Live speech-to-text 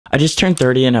I just turned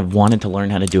 30 and I've wanted to learn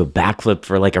how to do a backflip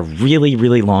for like a really,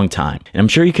 really long time. And I'm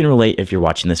sure you can relate if you're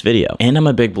watching this video. And I'm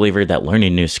a big believer that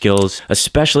learning new skills,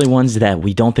 especially ones that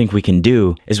we don't think we can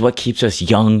do, is what keeps us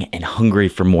young and hungry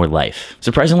for more life.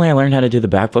 Surprisingly, I learned how to do the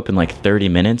backflip in like 30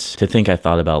 minutes. To think I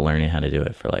thought about learning how to do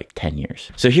it for like 10 years.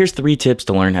 So here's 3 tips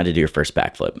to learn how to do your first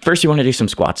backflip. First, you want to do some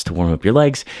squats to warm up your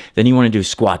legs. Then you want to do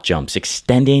squat jumps,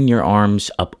 extending your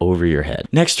arms up over your head.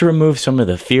 Next, to remove some of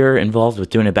the fear involved with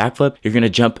doing a backflip, you're going to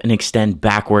jump and extend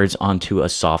backwards onto a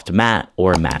soft mat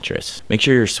or a mattress. Make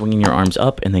sure you're swinging your arms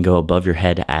up and then go above your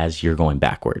head as you're going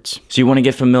backwards. So you want to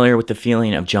get familiar with the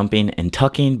feeling of jumping and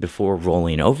tucking before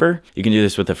rolling over. You can do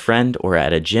this with a friend or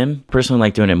at a gym. Personally, I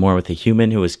like doing it more with a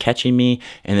human who was catching me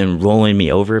and then rolling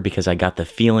me over because I got the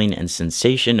feeling and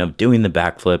sensation of doing the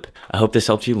backflip. I hope this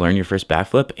helps you learn your first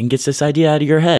backflip and gets this idea out of your head.